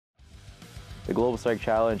The Global Strike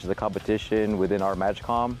Challenge is a competition within our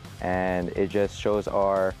MAGCOM, and it just shows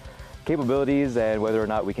our capabilities and whether or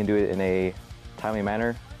not we can do it in a timely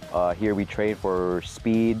manner. Here we train for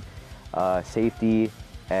speed, safety,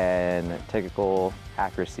 and technical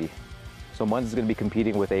accuracy. So MUNS is going to be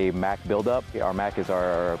competing with a MAC buildup. Our MAC is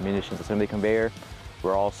our munitions assembly conveyor.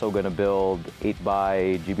 We're also going to build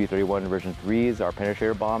 8x GB31 version 3s, our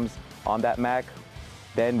penetrator bombs, on that MAC.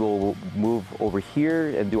 Then we'll move over here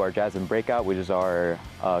and do our Jazz and Breakout, which is our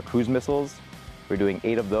cruise missiles. We're doing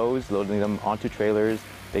 8 of those, loading them onto trailers,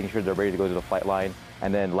 making sure they're ready to go to the flight line.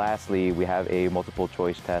 And then lastly, we have a multiple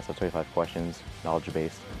choice test of 25 questions, knowledge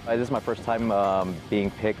based. This is my first time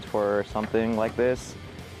being picked for something like this,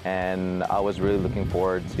 and I was really looking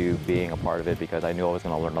forward to being a part of it because I knew I was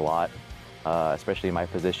going to learn a lot, especially in my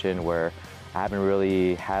position where I haven't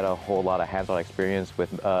really had a whole lot of hands-on experience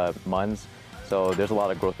with MUNS. So there's a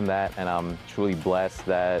lot of growth in that, and I'm truly blessed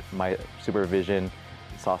that my supervision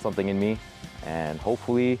saw something in me, and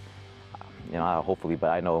hopefully, not hopefully,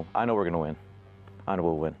 but I know we're going to win. I know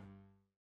we'll win.